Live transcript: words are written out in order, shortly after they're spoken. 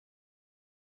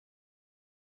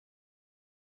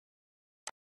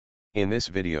In this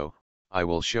video, I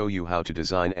will show you how to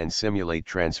design and simulate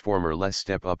transformer-less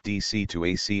step-up DC to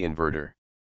AC inverter.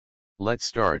 Let's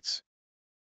start.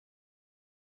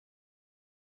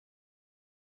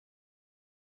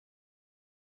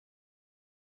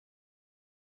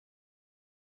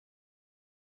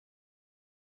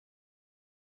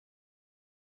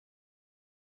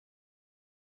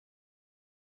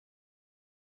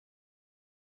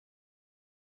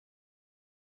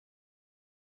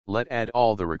 Let's add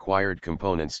all the required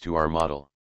components to our model.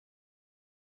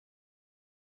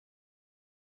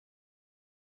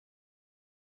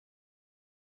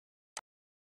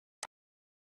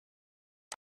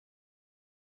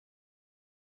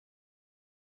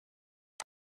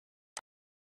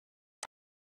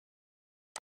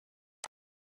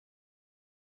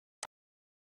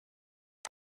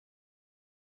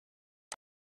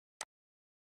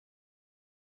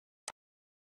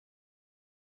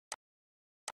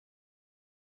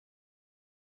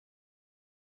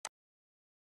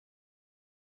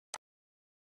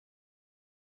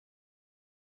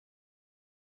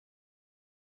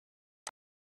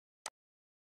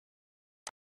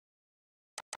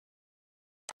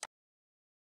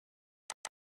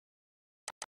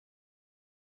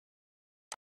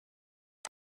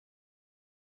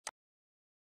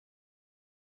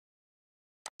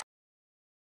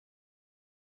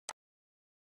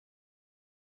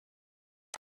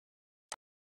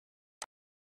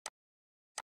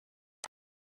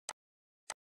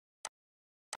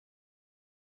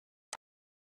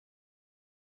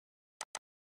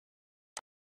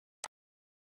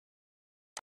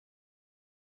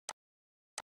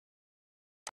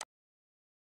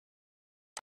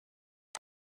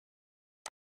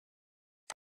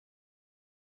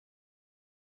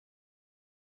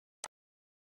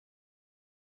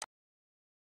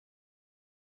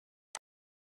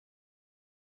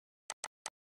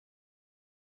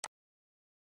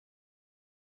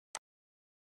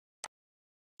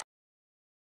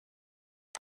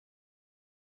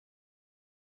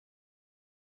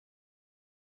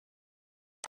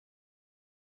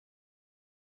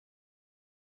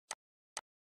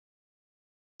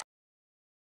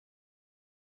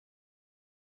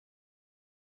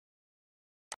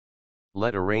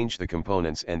 Let's arrange the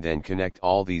components and then connect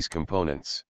all these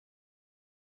components.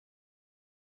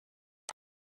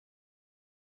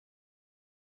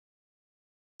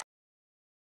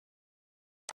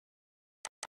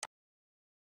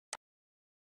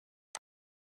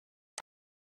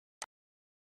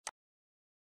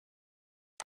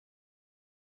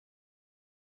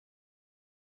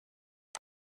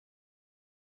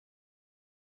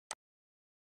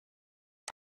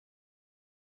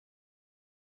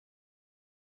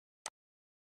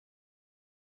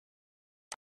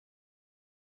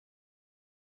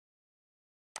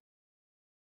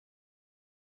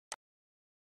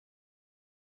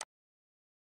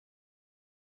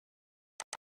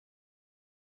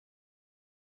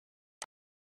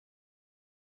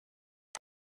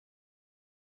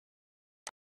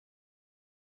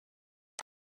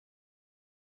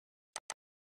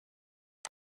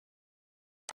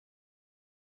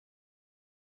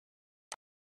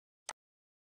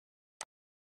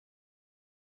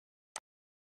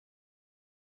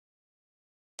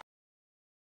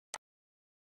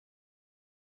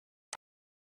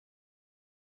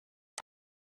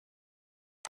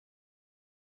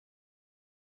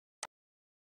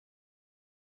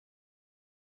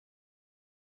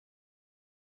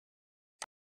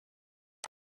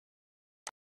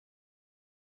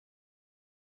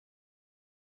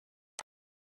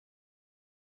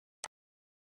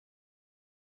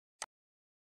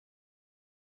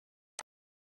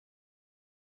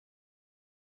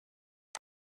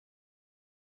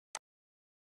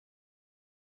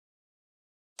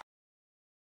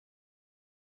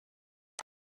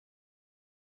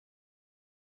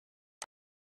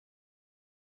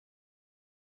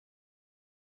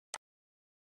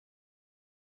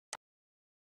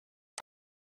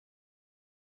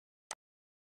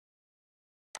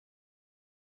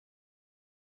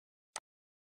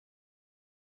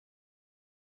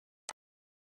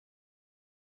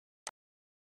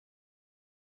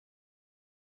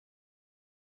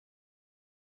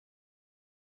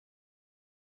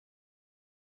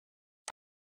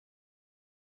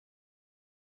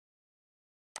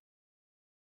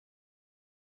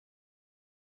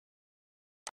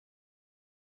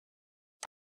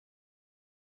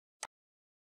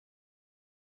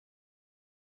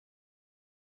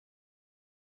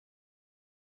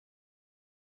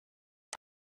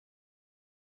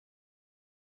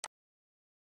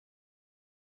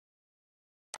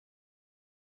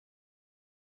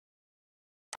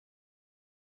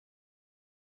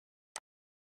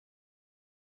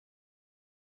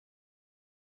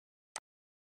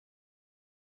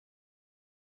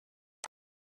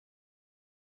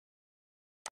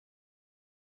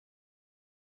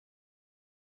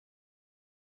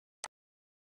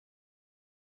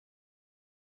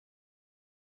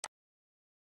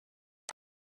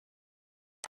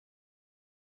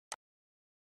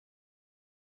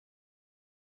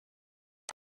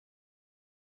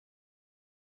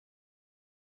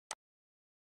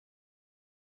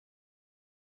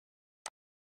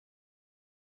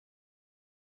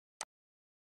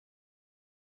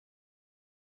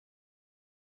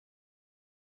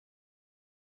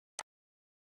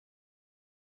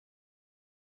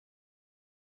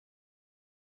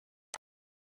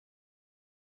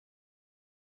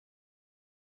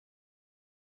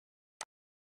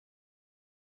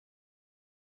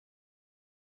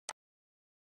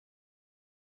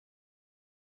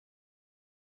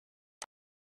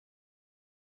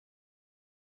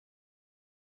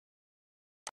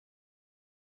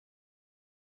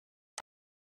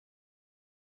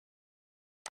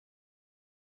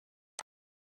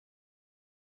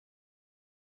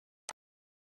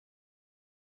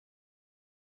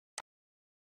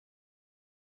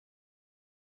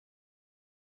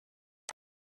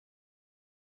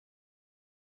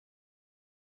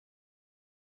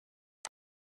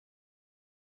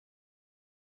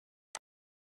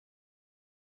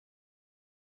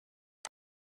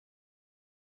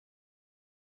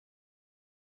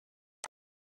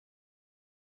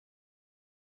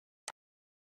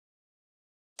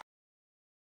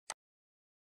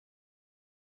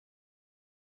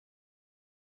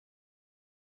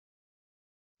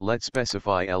 Let's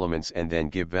specify elements and then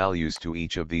give values to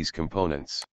each of these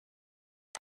components.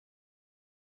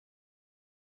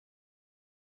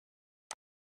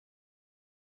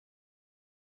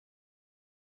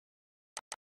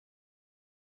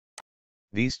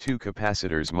 These two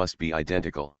capacitors must be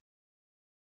identical.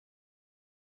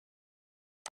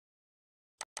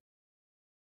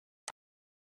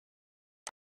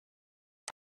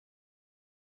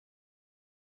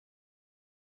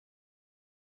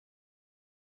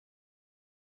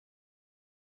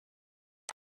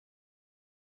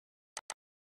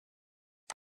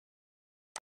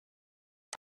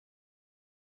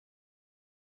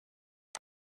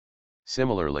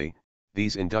 Similarly,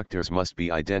 these inductors must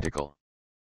be identical.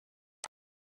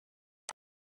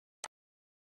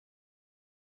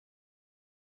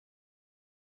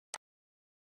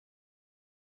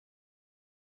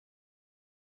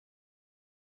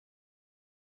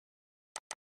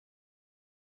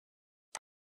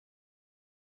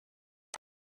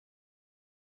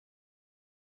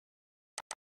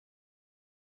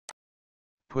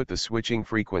 Put the switching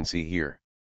frequency here.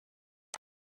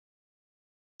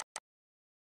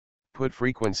 Put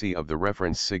frequency of the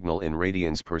reference signal in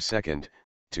radians per second.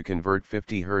 To convert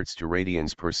 50 Hz to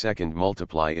radians per second,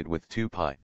 multiply it with 2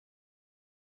 pi.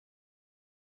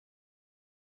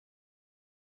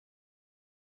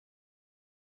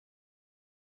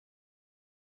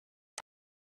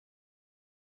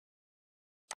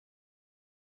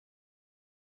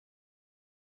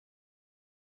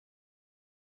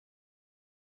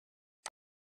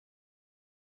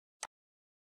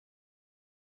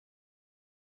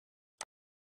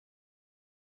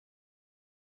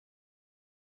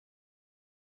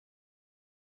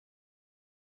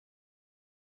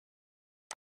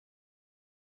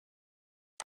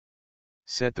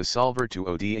 Set the solver to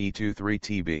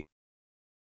ODE23TB.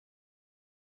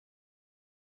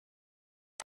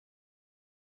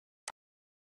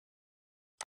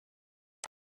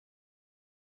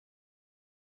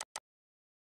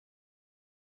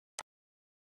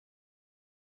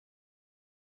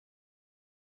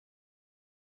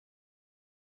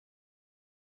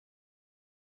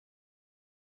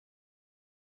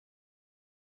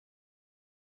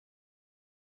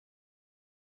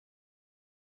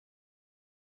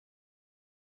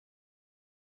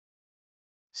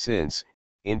 Since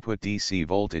input DC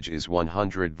voltage is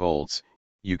 100 volts,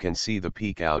 you can see the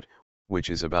peak out, which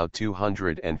is about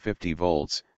 250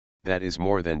 volts, that is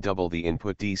more than double the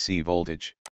input DC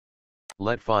voltage.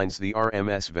 Let finds the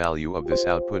RMS value of this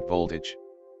output voltage.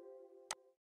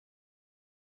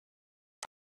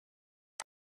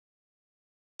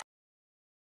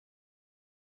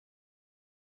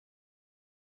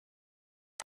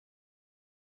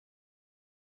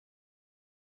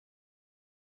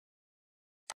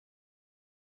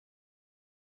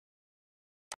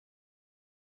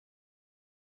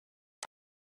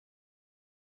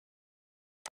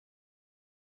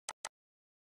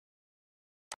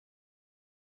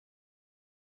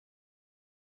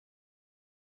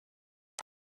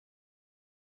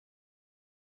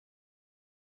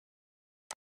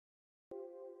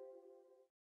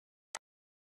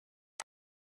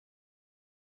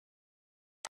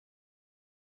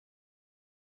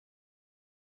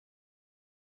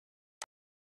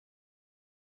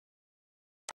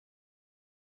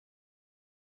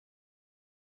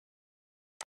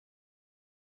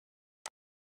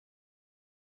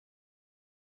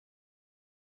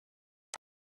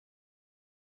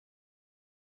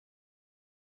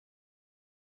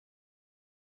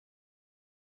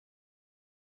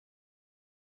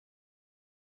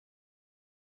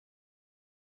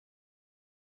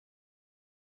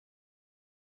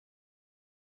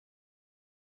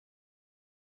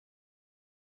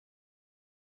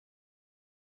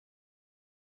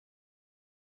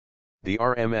 The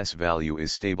RMS value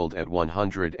is stabled at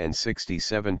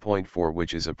 167.4,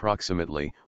 which is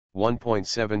approximately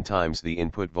 1.7 times the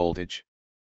input voltage.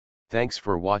 Thanks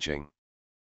for watching.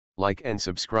 Like and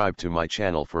subscribe to my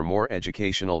channel for more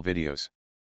educational videos.